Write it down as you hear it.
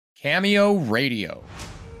Cameo Radio.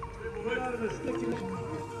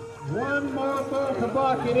 One more bowl to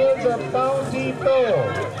buck. It is a Bounty Bowl.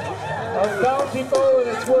 A Bounty Bowl, and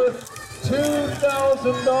it's worth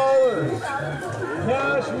 $2,000.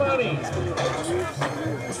 Cash money.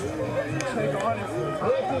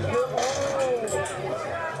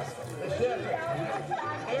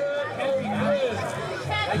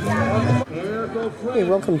 Hey,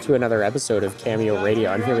 welcome to another episode of Cameo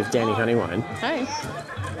Radio. I'm here with Danny Honeywine. Hi.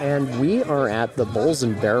 And we are at the Bulls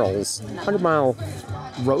and Barrels 100-mile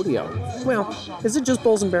rodeo. Well, is it just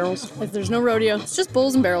Bulls and Barrels? There's no rodeo. It's just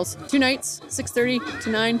Bulls and Barrels. 2 nights, 6:30 to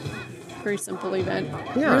 9. Very simple event.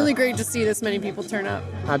 Yeah. Really great to see this many people turn up.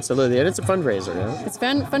 Absolutely, and it's a fundraiser, yeah? It's a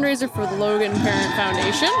fundraiser for the Logan Parent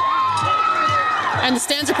Foundation. And the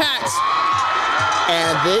stands are packed.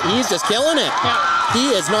 And he's just killing it. Yeah. He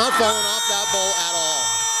is not falling off that bull at all.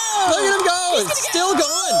 Look at him go! It's still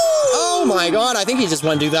going! Oh my god, I think he just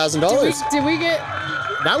won $2,000. Did we get...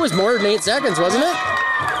 That was more than 8 seconds, wasn't it?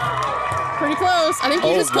 Pretty close. I think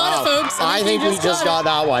you just caught it, folks. I think we just got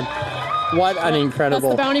that one. What an incredible...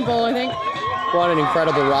 That's the Bounty Bowl, I think. What an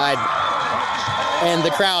incredible ride. And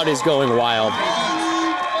the crowd is going wild.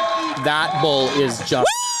 That bull is just...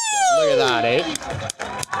 Look at that, eh?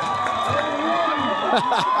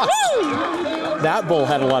 That bull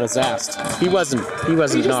had a lot of zest. He wasn't not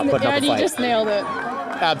putting up a fight. Yeah, he just nailed it.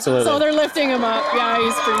 Absolutely. So they're lifting him up. Yeah,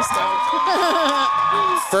 he's pretty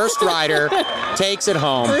stoked. First rider takes it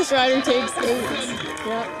home. First rider takes 8.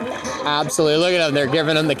 Yeah. Absolutely. Look at him. They're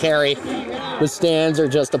giving him the carry. The stands are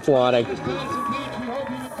just applauding.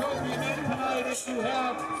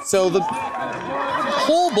 So the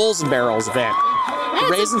whole Bulls and Barrels event,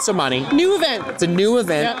 raising some money. New event. It's a new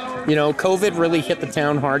event. Yep. You know, COVID really hit the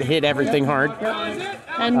town hard, hit everything hard. Yep.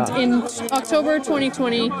 And in October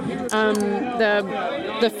 2020,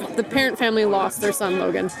 the parent family lost their son,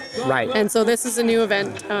 Logan. Right. And so this is a new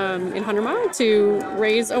event in 100 Mile to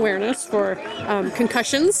raise awareness for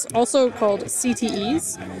concussions, also called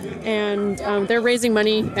CTEs. And they're raising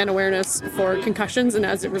money and awareness for concussions and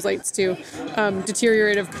as it relates to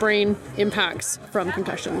deteriorative brain impacts from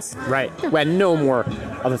concussions. Right. Yeah. When no more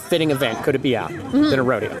of a fitting event could it be at than a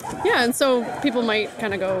rodeo. Yeah, and so people might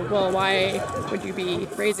kind of go, well, why would you be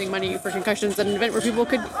raising money for concussions at an event where people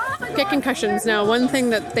could get concussions? Now, one thing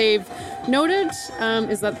that they've noted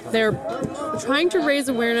is that they're trying to raise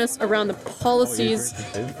awareness around the policies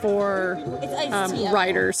for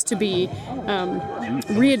riders to be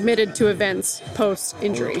readmitted to events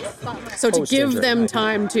post-injury. So to give them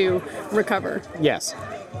time to recover. Yes.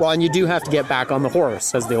 Well, and you do have to get back on the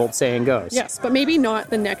horse, as the old saying goes. Yes, but maybe not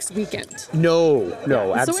the next weekend. No,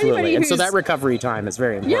 absolutely. So and so that recovery time is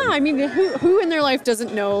very important. Yeah, I mean, who in their life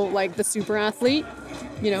doesn't know, like, the super athlete,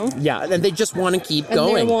 you know? Yeah, and they just want to keep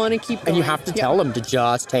going. And they want to keep going. And you have to tell them to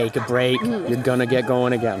just take a break. You're going to get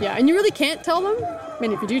going again. Yeah, and you really can't tell them. I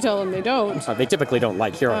mean, if you do tell them, they don't. They typically don't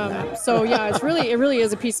like hearing that. So, yeah, it really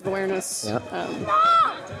is a piece of awareness. Yeah.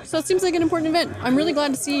 So it seems like an important event. I'm really glad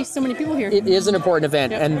to see so many people here. It is an important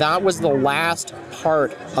event, Yep. and that was the last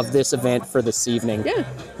part of this event for this evening. Yeah.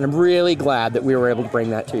 And I'm really glad that we were able to bring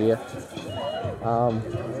that to you.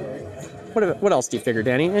 What else do you figure,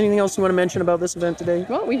 Danny? Anything else you want to mention about this event today?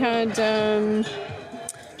 Well, we had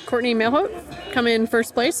Courtney Mailhout come in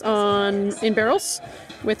first place in barrels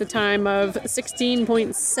with a time of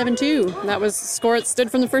 16.72. That was the score it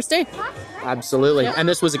stood from the first day. Absolutely. Yep. And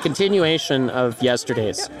this was a continuation of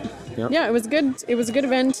yesterday's. Yep. Yeah, it was good. It was a good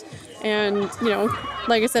event. And, you know,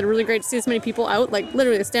 like I said, really great to see this many people out. Like,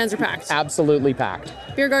 literally, the stands are packed. Absolutely packed.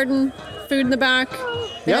 Beer garden, food in the back.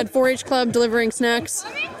 They had 4-H Club delivering snacks.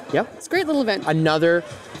 Yep. It's a great little event. Another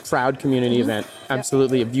proud community event.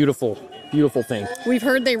 Absolutely a beautiful thing. We've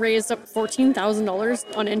heard they raised up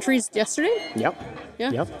 $14,000 on entries yesterday. Yep.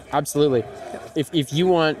 Yeah. Yep. Absolutely. Yep. If you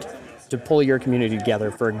want to pull your community together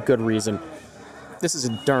for a good reason, this is a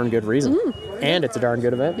darn good reason. And it's a darn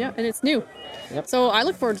good event. Yeah, and it's new. Yep. So I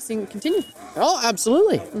look forward to seeing it continue. Oh,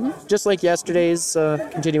 absolutely. Just like yesterday's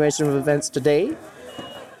continuation of events today.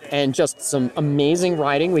 And just some amazing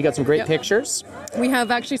riding. We got some great pictures. We have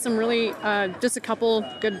actually some really, just a couple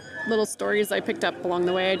good little stories I picked up along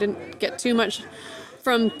the way. I didn't get too much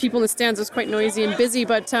from people in the stands. It was quite noisy and busy,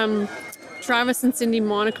 but Travis and Cindy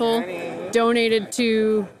Monaco donated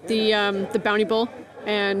to the Bounty Bowl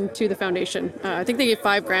and to the foundation. I think they gave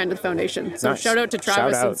 $5,000 to the foundation. So nice. Shout out to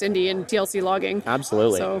Travis and Cindy and TLC Logging.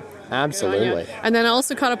 Absolutely. So absolutely. And then I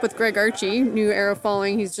also caught up with Greg Archie, new Arrow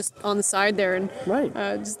Falling. He's just on the side there. And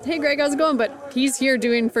just, hey, Greg, how's it going? But he's here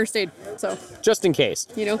doing first aid. So just in case.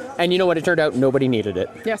 You know. And you know what? It turned out nobody needed it.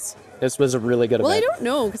 Yes. This was a really good event. Well, I don't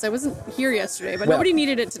know because I wasn't here yesterday, but nobody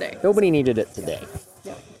needed it today. Nobody needed it today.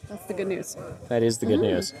 Yeah. the good news. That is the good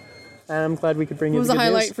news. And I'm glad we could bring you What was the the good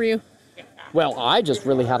highlight news. for you? Well, I just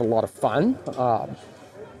really had a lot of fun.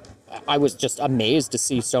 I was just amazed to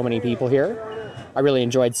see so many people here. I really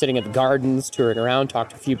enjoyed sitting at the gardens, touring around,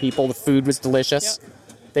 talked to a few people. The food was delicious. Yep.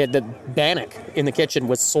 They had the bannock in the kitchen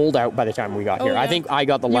was sold out by the time we got here. yeah. I think I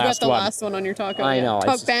got the You last got the one. last one on your taco. I know,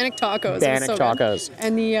 it's- Bannock tacos. It was Bannock so good. tacos.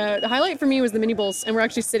 And the highlight for me was the mini bowls, and we're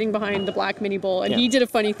actually sitting behind the black mini bowl. And Yeah. he did a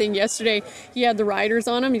funny thing yesterday. He had the riders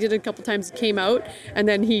on him. He did it a couple times. He came out, and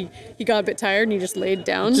then he got a bit tired, and he just laid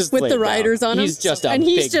down Just with laid the down. riders on him. He's just a and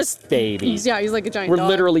he's big just baby. He's like a giant We're dog.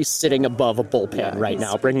 literally sitting above a bullpen right he's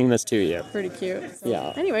now, bringing this to you. pretty cute. So,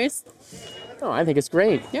 Yeah. Anyways, Oh, I think it's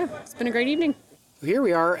great. yeah, it's been a great evening. Here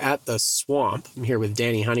we are at the swamp. I'm here with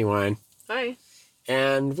Danny Honeywine. Hi.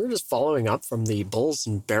 And we're just following up from the Bulls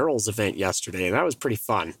and Barrels event yesterday. That was pretty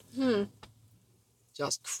fun.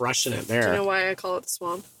 Just crushing it there. Do you know why I call it the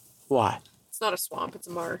swamp? Why? It's not a swamp. It's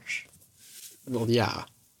a marsh. Well, yeah.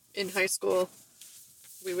 In high school,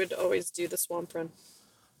 we would always do the swamp run,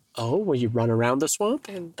 Oh, will you run around the swamp?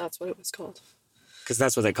 and that's what it was called. Because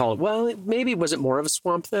that's what they call it. Well, maybe was it more of a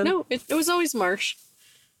swamp then? No, it was always marsh,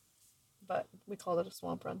 but we called it a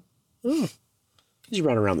swamp run. Because you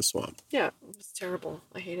run around the swamp. Yeah, it was terrible.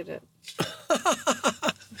 I hated it.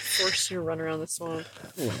 Forced you to run around the swamp.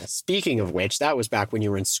 Well, speaking of which, that was back when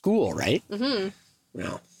you were in school, right? Mm-hmm.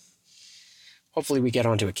 Well, hopefully we get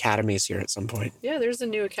onto academies here at some point. Yeah, there's a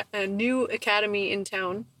new academy in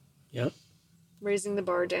town, Yeah. Raising the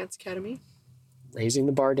Bar Dance Academy. Raising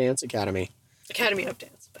the Bar Dance Academy. Academy of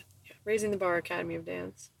Dance, but yeah, Raising the Bar Academy of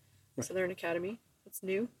Dance. So they're an academy. It's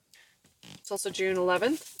new. It's also June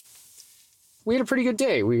 11th. We had a pretty good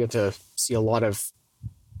day. We got to see a lot of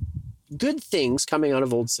good things coming out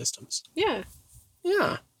of old systems. Yeah.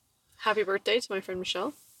 Yeah. Happy birthday to my friend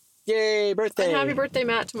Michelle. Yay, birthday. And happy birthday,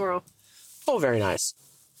 Matt, tomorrow. Oh, very nice.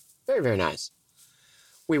 Very, very nice.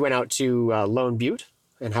 We went out to Lone Butte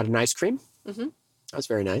and had an ice cream. Mm-hmm. That was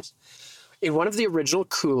very nice. In one of the original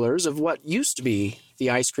coolers of what used to be the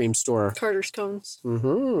ice cream store. Carter's Cones.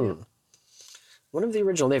 Mm-hmm. One of the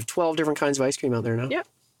original. They have 12 different kinds of ice cream out there now. Yep.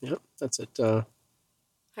 Yep, that's it.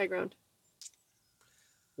 High ground.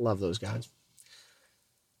 Love those guys.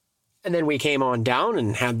 And then we came on down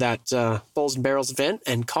and had that Bulls and Barrels event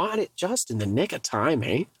and caught it just in the nick of time,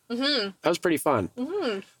 eh? Mm-hmm. That was pretty fun.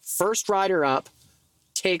 Mm-hmm. First rider up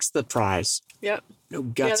takes the prize. Yep. No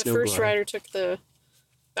guts, Yeah, the no first glory. rider took the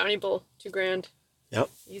Bounty Bowl, $2,000. Yep.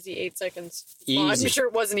 Easy 8 seconds. Easy. Well, I'm sure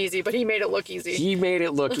it wasn't easy, but he made it look easy. He made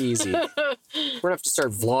it look easy. We're gonna have to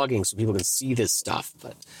start vlogging so people can see this stuff,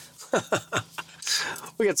 but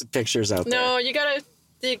we got some pictures out there. No,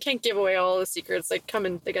 you can't give away all the secrets. They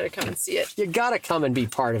gotta come and see it. You gotta come and be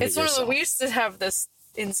part of It's it one of yourself. we used to have this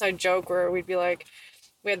inside joke where we'd be like,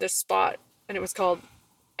 we had this spot and it was called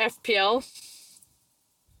FPL.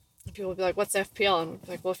 And people would be like, what's FPL? And we'd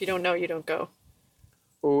be like, well, if you don't know, you don't go.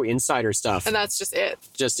 Oh, insider stuff. And that's just it.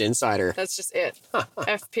 Just insider. That's just it.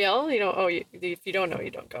 FPL, if you don't know,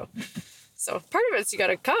 you don't go. So part of it's you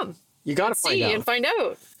gotta come. You gotta find See out. and find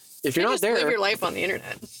out. If you're not Just there, live your life on the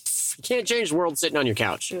internet. you can't change the world sitting on your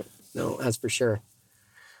couch. Yeah. No, that's for sure.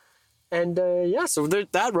 And so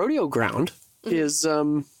that rodeo ground is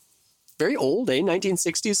very old, eh?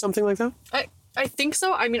 1960s, something like that. I think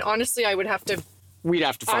so. I mean, honestly, I would have to We'd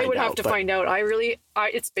have to find out. I would have to find out.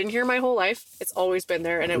 It's been here my whole life. It's always been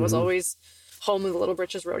there, and it was always home of the Little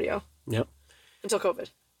Britches Rodeo Yep. until COVID.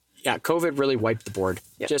 Yeah, COVID really wiped the board.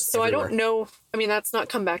 Yeah. Just so everywhere. I don't know. I mean, that's not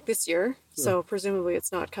come back this year. So presumably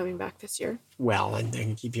it's not coming back this year. Well, and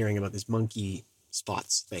I keep hearing about this monkey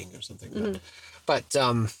spots thing or something. Mm-hmm. But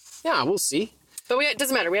yeah, we'll see. But it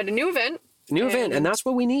doesn't matter. We had a new event. New event, and that's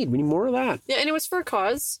what we need. We need more of that. Yeah, and it was for a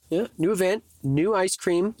cause. Yeah, new event, new ice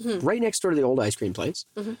cream, right next door to the old ice cream place.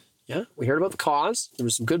 Mm-hmm. Yeah, we heard about the cause. There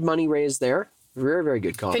was some good money raised there. Very, very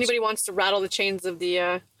good cause. If anybody wants to rattle the chains of the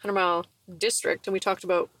 100-mile district, and we talked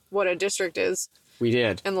about what a district is We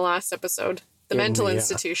did. in the last episode, the mental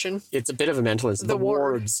institution. It's a bit of a mental institution. The ward.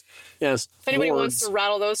 wards. Yes. If anybody wards. wants to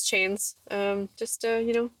rattle those chains, just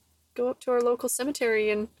go up to our local cemetery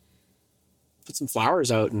and Put some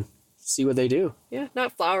flowers out and see what they do. yeah,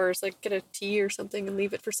 not flowers, like get a tea or something and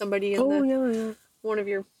leave it for somebody in yeah. one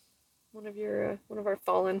of our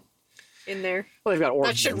fallen in there. Well, they've got That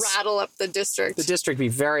ordinance. should rattle up the district. The district be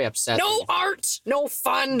very upset. No art, no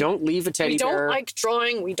fun. Don't leave a teddy we don't bear. like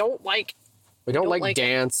drawing. We don't like. We don't like like it.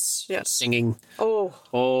 dance, Yeah. singing. Oh,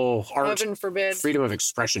 Art, heaven forbid. freedom of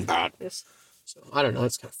expression, bad. Yes. So I don't know.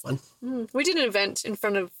 It's kind of fun. We did an event in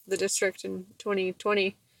front of the district in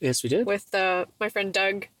 2020 Yes, we did. with my friend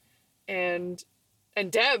Doug and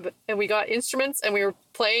Deb, and we got instruments and we were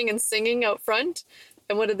playing and singing out front.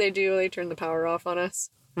 And what did they do? They turned the power off on us.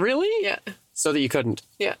 Really? Yeah. So that you couldn't.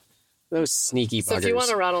 Yeah. Those sneaky buggers. So if you want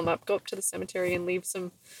to rattle them up, go up to the cemetery and leave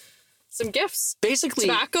some gifts. Basically,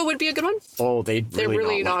 tobacco would be a good one. Oh, they're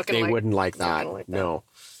really not gonna they wouldn't like that. No.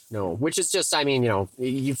 Which is just, I mean,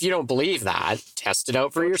 if you don't believe that, test it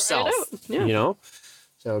out for yourself. Yeah.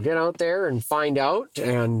 So get out there and find out,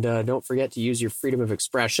 and don't forget to use your freedom of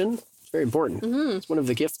expression. It's very important. Mm-hmm. It's one of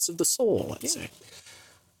the gifts of the soul, let's say.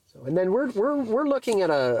 So, and then we're looking at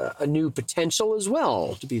a new potential as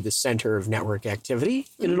well to be the center of network activity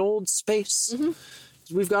in an old space. Mm-hmm.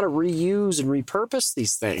 We've got to reuse and repurpose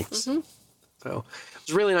these things. Mm-hmm. So it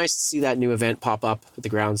was really nice to see that new event pop up at the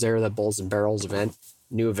grounds there, that Bulls and Barrels event.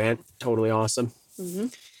 New event, totally awesome. Mm-hmm.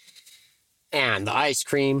 And the ice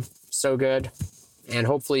cream, so good. And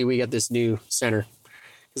hopefully we get this new center,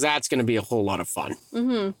 because that's going to be a whole lot of fun.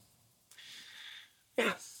 Mm-hmm.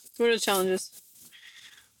 Yeah. What are the challenges?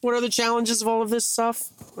 What are the challenges of all of this stuff?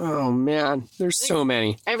 Oh, man. There's so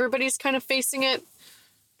many. Everybody's kind of facing it,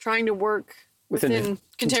 trying to work within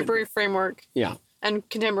contemporary framework. Yeah. And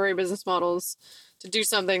contemporary business models to do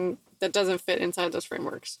something that doesn't fit inside those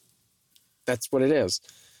frameworks. That's what it is.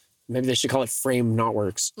 Maybe they should call it frame not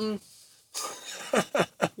works. Mm.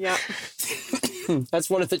 Yeah. That's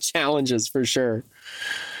one of the challenges for sure.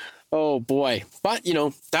 Oh boy. But,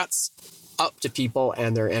 that's up to people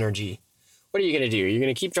and their energy. What are you going to do? You're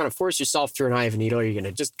going to keep trying to force yourself through an eye of a needle, or you're going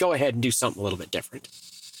to just go ahead and do something a little bit different.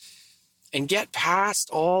 And get past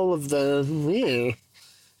all of the,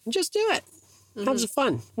 and just do it. Mm-hmm. Have some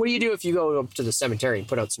fun. What do you do if you go up to the cemetery and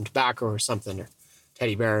put out some tobacco or something, or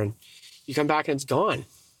teddy bear, and you come back and it's gone?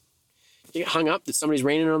 You get hung up that somebody's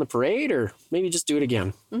raining on the parade, or maybe just do it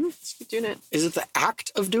again. Mm-hmm. Just keep doing it. Is it the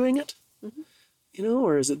act of doing it? Mm-hmm.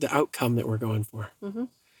 Or is it the outcome that we're going for? Mm-hmm.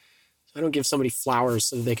 So I don't give somebody flowers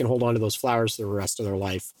so that they can hold on to those flowers for the rest of their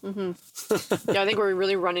life. Mm-hmm. Yeah, I think where we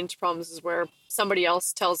really run into problems is where somebody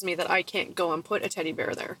else tells me that I can't go and put a teddy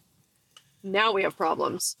bear there. Now we have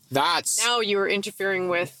problems. Now you're interfering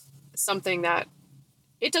with something that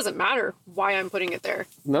it doesn't matter why I'm putting it there.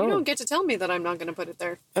 No. You don't get to tell me that I'm not going to put it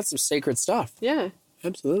there. That's some sacred stuff. Yeah.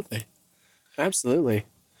 Absolutely. Absolutely.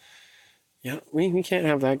 Yeah, we can't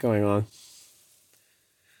have that going on.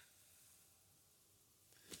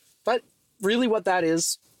 But really what that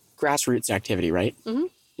is, grassroots activity, right? Mm-hmm.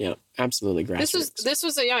 Yeah, absolutely grassroots. This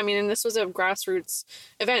was a grassroots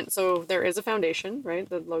event. So there is a foundation, right?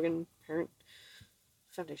 The Logan Parent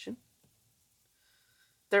Foundation.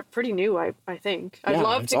 They're pretty new, I think. I'd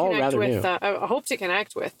love to connect with. I hope to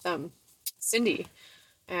connect with Cindy,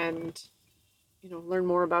 and learn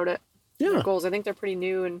more about it. Yeah. Their goals. I think they're pretty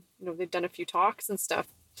new, and they've done a few talks and stuff.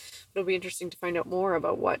 It'll be interesting to find out more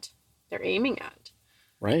about what they're aiming at.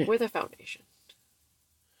 Right. With a foundation.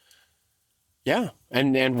 Yeah,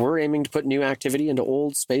 and we're aiming to put new activity into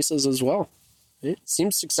old spaces as well. It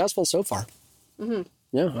seems successful so far. Mm-hmm.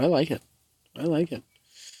 Yeah, I like it.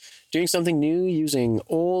 Doing something new using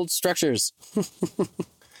old structures. You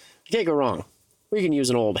can't go wrong. We can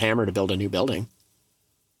use an old hammer to build a new building.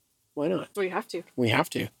 Why not? We have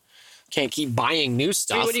to. Can't keep buying new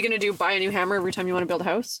stuff. What are you going to do? Buy a new hammer every time you want to build a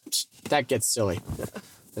house? That gets silly.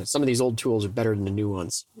 Some of these old tools are better than the new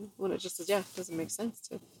ones. Well, it doesn't make sense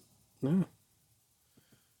to. No.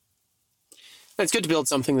 It's good to build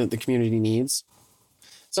something that the community needs.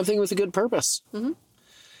 Something with a good purpose. Mm-hmm.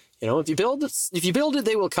 If you build it,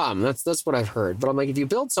 they will come. That's what I've heard. But I'm like, if you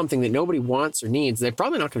build something that nobody wants or needs, they're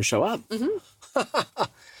probably not going to show up. Mm-hmm.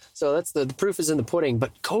 So that's the proof is in the pudding.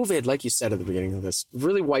 But COVID, like you said at the beginning of this,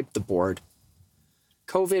 really wiped the board.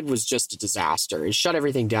 COVID was just a disaster. It shut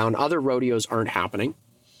everything down. Other rodeos aren't happening,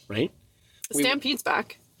 right? The Stampede's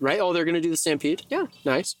back. Right? Oh, they're going to do the Stampede? Yeah.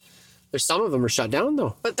 Nice. There's some of them are shut down,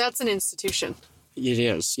 though. But that's an institution. It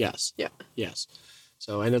is, yes. Yeah. Yes.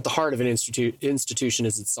 So, and at the heart of an institution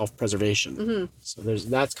is its self-preservation. Mm-hmm. So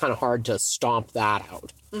that's kind of hard to stomp that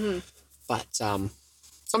out. Mm-hmm. But some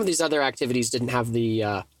of these other activities didn't have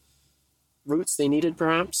the roots they needed,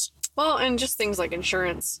 perhaps. Well, and just things like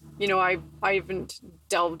insurance. I haven't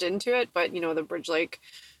delved into it, but the Bridge Lake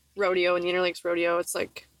Rodeo and the Interlakes Rodeo, it's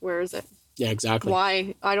like, where is it? Yeah, exactly.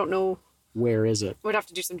 Why? I don't know. Where is it? We'd have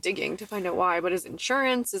to do some digging to find out why. But is it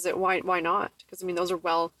insurance? Is it why not? Because those are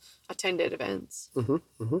well attended events.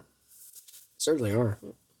 Mm-hmm. Mm-hmm. Certainly are.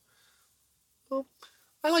 Well,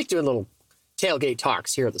 I like doing little tailgate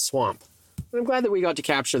talks here at the swamp. I'm glad that we got to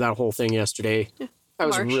capture that whole thing yesterday. Yeah. That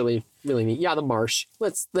was really, really neat. Yeah, the marsh.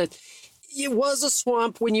 It was a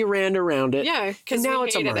swamp when you ran around it. Yeah, because now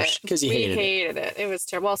it's a marsh because you hated it. It was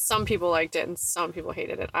terrible. Well, some people liked it and some people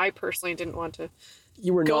hated it. I personally didn't want to.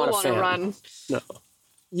 You were not a fan. On a run. No.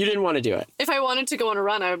 You didn't want to do it. If I wanted to go on a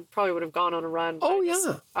run, I probably would have gone on a run. Oh,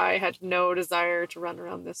 yeah. I had no desire to run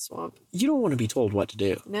around this swamp. You don't want to be told what to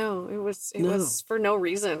do. No, it was for no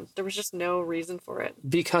reason. There was just no reason for it.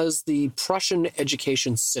 Because the Prussian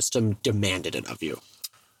education system demanded it of you.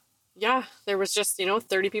 Yeah, there was just,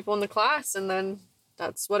 30 people in the class, and then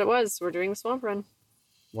that's what it was. We're doing the swamp run.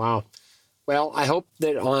 Wow. Well, I hope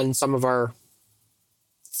that on some of our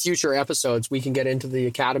future episodes, we can get into the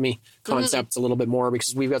academy concepts a little bit more,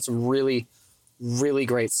 because we've got some really, really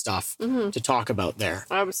great stuff to talk about there.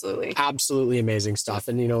 Absolutely. Absolutely amazing stuff.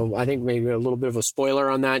 And, I think maybe a little bit of a spoiler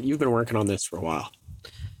on that. You've been working on this for a while.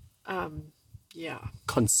 Yeah.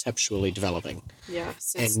 Conceptually developing. Yeah,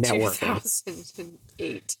 since and networking.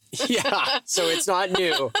 2008. Yeah, so it's not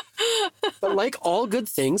new. But like all good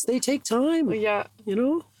things, they take time. Yeah.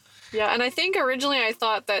 Yeah, and I think originally I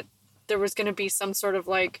thought that there was going to be some sort of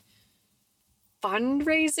like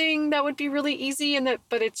fundraising that would be really easy,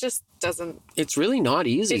 but it just doesn't. It's really not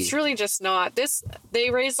easy. It's really just not. They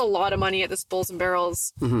raised a lot of money at this Bulls and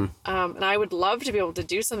Barrels, and I would love to be able to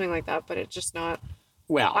do something like that, but it's just not.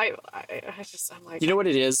 Well, I'm like, you know what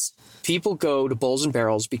it is? People go to Bulls and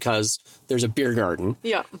Barrels because there's a beer garden.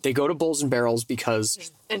 Yeah. They go to Bulls and Barrels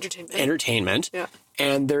because there's entertainment. Yeah.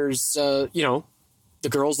 And there's, the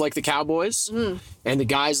girls like the cowboys and the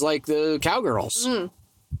guys like the cowgirls.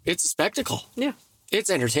 It's a spectacle. Yeah. It's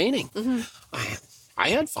entertaining. I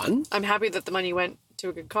had fun. I'm happy that the money went to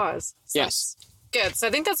a good cause. So Yes. Good. So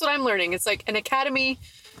I think that's what I'm learning. It's like an academy.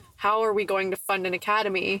 How are we going to fund an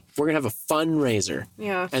academy? We're going to have a fundraiser.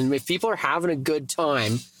 Yeah. And if people are having a good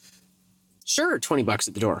time, sure, $20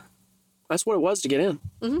 at the door. That's what it was to get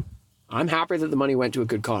in. I'm happy that the money went to a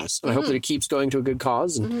good cause. And I hope that it keeps going to a good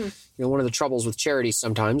cause. And, one of the troubles with charities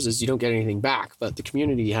sometimes is you don't get anything back. But the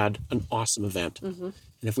community had an awesome event. And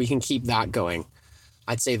if we can keep that going,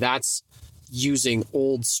 I'd say that's using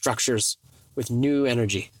old structures with new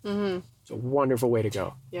energy. It's a wonderful way to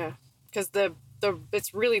go. Yeah. Because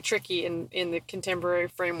it's really tricky in the contemporary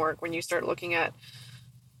framework when you start looking at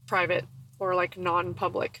private or like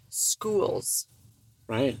non-public schools.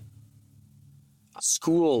 Right.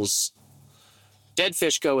 Schools. Dead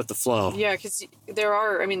fish go with the flow. Yeah, because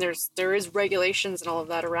there is regulations and all of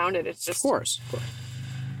that around it. It's just, Of course.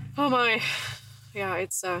 oh my, yeah,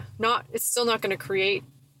 it's still not going to create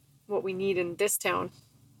what we need in this town.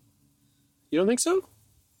 You don't think so?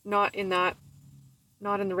 Not in the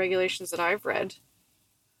regulations that I've read.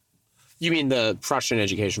 You mean the Prussian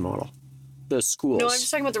education model? The schools? No, I'm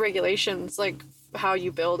just talking about the regulations, like how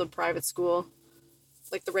you build a private school,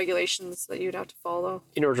 like the regulations that you'd have to follow.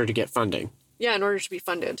 In order to get funding. Yeah, in order to be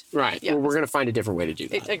funded. Right. Yeah. Well, we're going to find a different way to do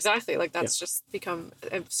that. Exactly. Like that's just become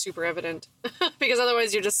super evident because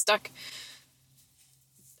otherwise you're just stuck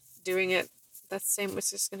doing it. That's the same.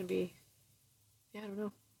 It's just going to be, I don't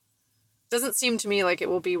know. Doesn't seem to me like it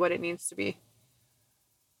will be what it needs to be.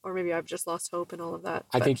 Or maybe I've just lost hope in all of that.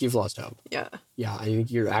 I think you've lost hope. Yeah. Yeah, I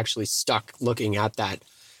think you're actually stuck looking at that.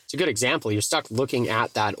 It's a good example. You're stuck looking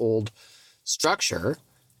at that old structure.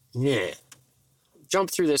 Yeah. Jump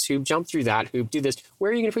through this hoop, jump through that hoop, do this.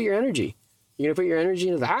 Where are you going to put your energy? You're going to put your energy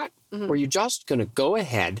into that? Or are you just going to go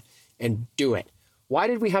ahead and do it? Why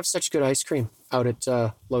did we have such good ice cream out at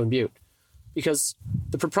Lone Butte? Because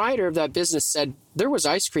the proprietor of that business said there was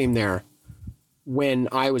ice cream there when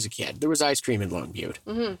I was a kid. There was ice cream in Lone Butte.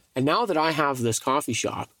 And now that I have this coffee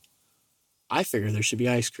shop, I figure there should be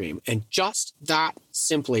ice cream. And just that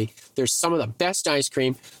simply, there's some of the best ice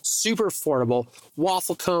cream, super affordable,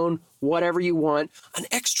 waffle cone, whatever you want, an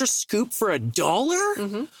extra scoop for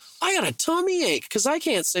 $1? I got a tummy ache because I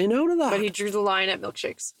can't say no to that. But he drew the line at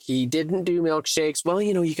milkshakes. He didn't do milkshakes. Well,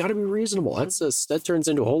 you got to be reasonable. That turns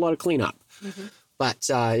into a whole lot of cleanup. But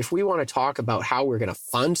if we want to talk about how we're going to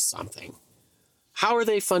fund something, how are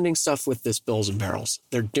they funding stuff with this Bills and Barrels?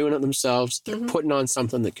 They're doing it themselves. They're putting on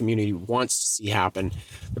something the community wants to see happen.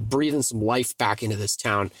 They're breathing some life back into this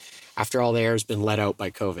town after all the air has been let out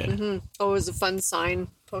by COVID. Oh, it was a fun sign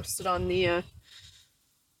posted on the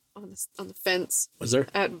fence. Was there?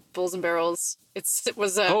 At Bulls and Barrels. It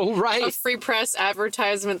was right. a free press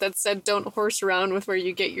advertisement that said, "Don't horse around with where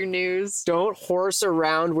you get your news." Don't horse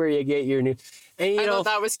around where you get your news. And I thought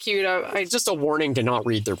that was cute. It's just a warning to not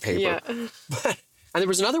read their paper. Yeah. And there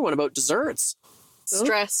was another one about desserts.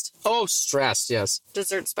 Stressed. Oh, stressed, yes.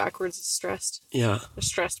 Desserts backwards is stressed. Yeah.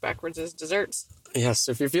 Stressed backwards is desserts. Yes,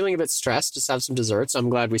 if you're feeling a bit stressed, just have some desserts. I'm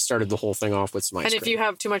glad we started the whole thing off with some ice cream. And if you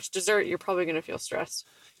have too much dessert, you're probably going to feel stressed.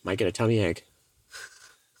 Might get a tummy ache.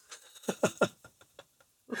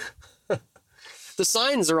 The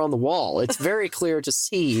signs are on the wall. It's very clear to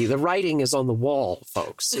see. The writing is on the wall,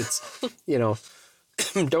 folks. It's,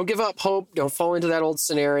 don't give up hope. Don't fall into that old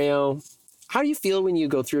scenario. How do you feel when you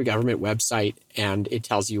go through a government website and it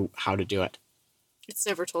tells you how to do it? It's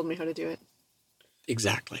never told me how to do it.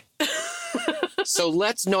 Exactly. So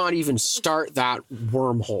let's not even start that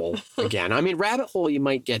wormhole again. I mean, rabbit hole you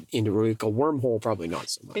might get into, a wormhole probably not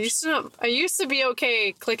so much. I used to be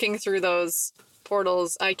okay clicking through those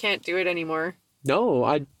portals. I can't do it anymore. No,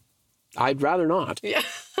 I'd rather not. Yeah.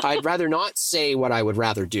 I'd rather not say what I would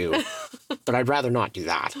rather do, but I'd rather not do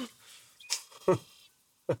that.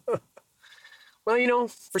 Well, you know,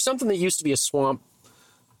 for something that used to be a swamp,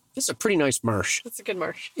 this is a pretty nice marsh. It's a good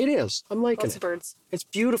marsh. It is. I'm liking Lots it. of birds. It's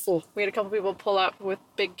beautiful. We had a couple people pull up with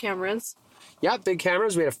big cameras. Yeah, big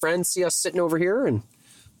cameras. We had a friend see us sitting over here and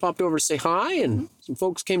popped over to say hi, and some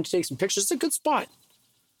folks came to take some pictures. It's a good spot.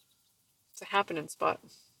 It's a happening spot.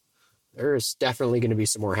 There's definitely going to be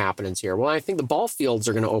some more happenings here. Well, I think the ball fields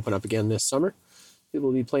are going to open up again this summer. People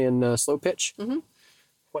will be playing slow pitch,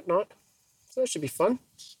 whatnot. So that should be fun.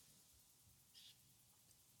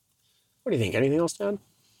 What do you think? Anything else to add?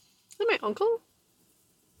 Is that my uncle?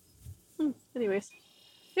 Anyways.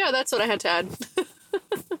 Yeah, that's what I had to add.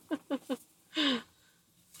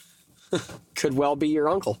 Could well be your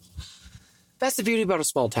uncle. That's the beauty about a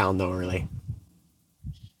small town, though, really.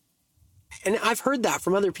 And I've heard that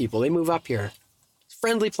from other people. They move up here. It's a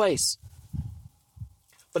friendly place.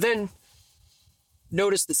 But then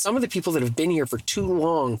notice that some of the people that have been here for too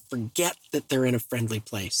long forget that they're in a friendly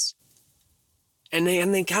place. And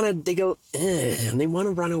they go, and they want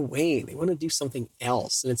to run away. They want to do something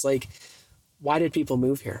else. And it's like, why did people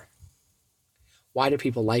move here? Why do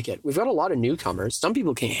people like it? We've got a lot of newcomers. Some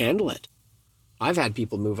people can't handle it. I've had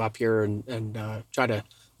people move up here and try to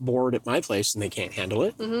board at my place, and they can't handle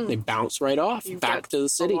it. They bounce right off back to the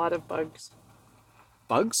city. A lot of bugs.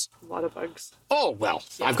 Bugs? A lot of bugs. Oh, well,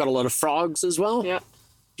 yeah. I've got a lot of frogs as well. Yeah.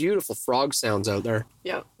 Beautiful frog sounds out there.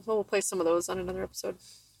 Yeah. Well, we'll play some of those on another episode.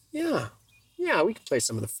 Yeah. Yeah, we can play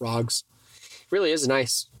some of the frogs. It really is a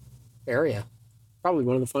nice area. Probably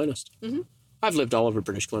one of the finest. I've lived all over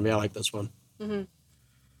British Columbia. I like this one.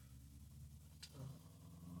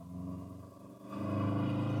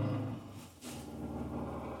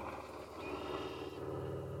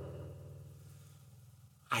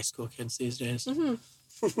 High school kids these days.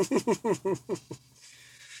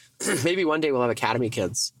 Maybe one day we'll have academy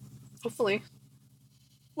kids. Hopefully.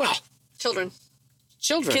 Well, Children.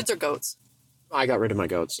 Kids are goats. I got rid of my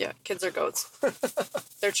goats. Yeah, kids are goats.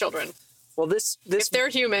 They're children. Well, this If they're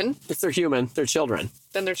human, they're children.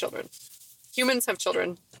 then they're children. Humans have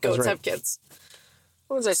children. Goats right. have kids.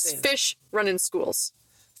 What was I saying? Fish run in schools.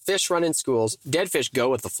 Fish run in schools. Dead fish go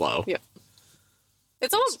with the flow. Yeah.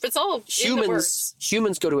 It's all in the words.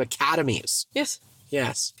 Humans go to academies. Yes.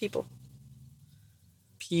 Yes. People.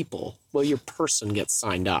 Well, your person gets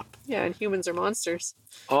signed up. Yeah, and humans are monsters.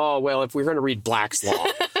 Oh, well, if we're going to read Black's Law,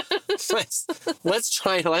 let's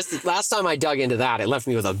try. Last time I dug into that, it left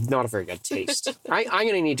me with not a very good taste. I'm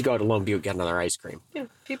going to need to go to Lone Butte and get another ice cream. Yeah,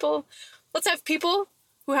 let's have people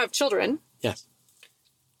who have children. Yes.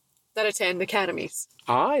 That attend academies.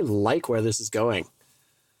 I like where this is going.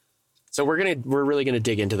 So we're really going to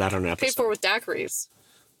dig into that on an episode. Paid for with daiquiris.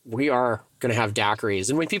 We are going to have daiquiris.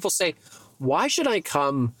 And when people say, why should I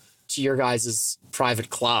come to your guys' private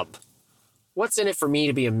club? What's in it for me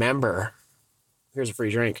to be a member? Here's a free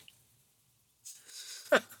drink.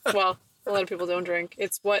 Well, a lot of people don't drink.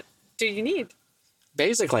 It's what do you need?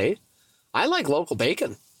 Basically, I like local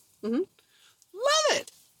bacon. Love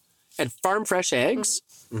it. And farm fresh eggs.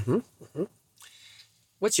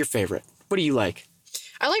 What's your favorite? What do you like?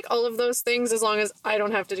 I like all of those things as long as I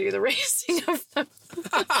don't have to do the racing of them.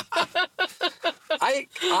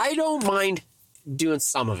 I don't mind doing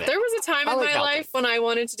some of it. There was a time in my helping. life when I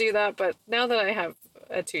wanted to do that, but now that I have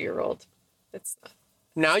a 2-year-old, it's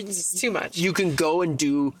too much. You can go and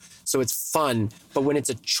do, so it's fun, but when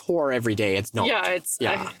it's a chore every day, it's not. Yeah,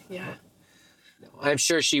 I'm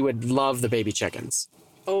sure she would love the baby chickens.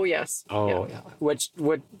 Oh, yes. Oh, yeah.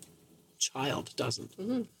 What child doesn't?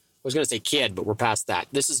 I was going to say kid, but we're past that.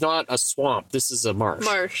 This is not a swamp. This is a marsh.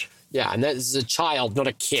 Marsh. Yeah, and that is a child, not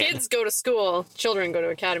a kid. Kids go to school. Children go to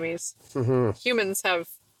academies. Humans have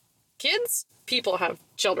kids. People have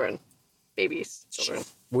children. Babies. Children.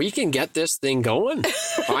 We can get this thing going.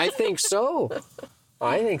 I think so.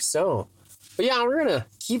 But yeah, we're going to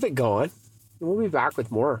keep it going. We'll be back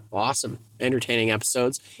with more awesome, entertaining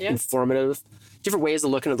episodes. Yeah. Informative. Different ways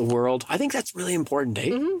of looking at the world. I think that's really important,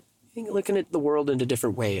 eh? I think looking at the world in a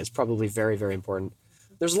different way is probably very, very important.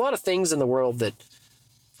 There's a lot of things in the world that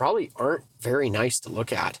probably aren't very nice to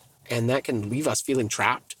look at, and that can leave us feeling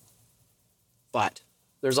trapped. But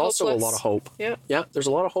There's also Hopeless. a lot of hope. Yeah. Yeah, there's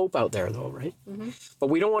a lot of hope out there, though, right? Mm-hmm. But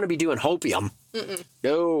we don't want to be doing hopium. Mm-mm.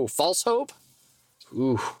 No, false hope?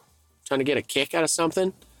 Ooh, trying to get a kick out of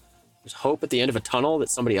something? There's hope at the end of a tunnel that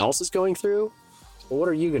somebody else is going through? Well, what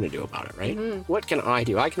are you going to do about it, right? What can I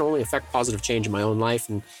do? I can only affect positive change in my own life,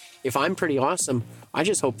 and if I'm pretty awesome, I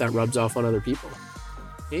just hope that rubs off on other people.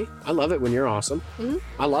 See? I love it when you're awesome.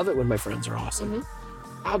 I love it when my friends are awesome.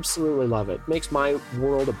 Absolutely love it. Makes my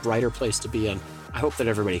world a brighter place to be in. I hope that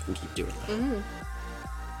everybody can keep doing that.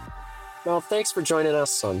 Well, thanks for joining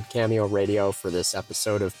us on Cameo Radio for this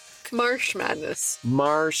episode of Marsh Madness.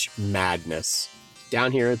 Marsh Madness,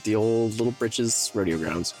 down here at the old Little Britches rodeo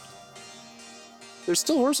grounds. There's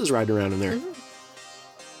still horses riding around in there.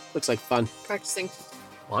 Looks like fun. Practicing.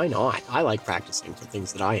 Why not? I like practicing for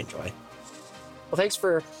things that I enjoy. Well, thanks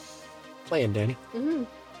for playing, Danny. Till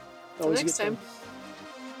Always a next good time.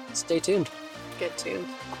 Stay tuned. Get tuned.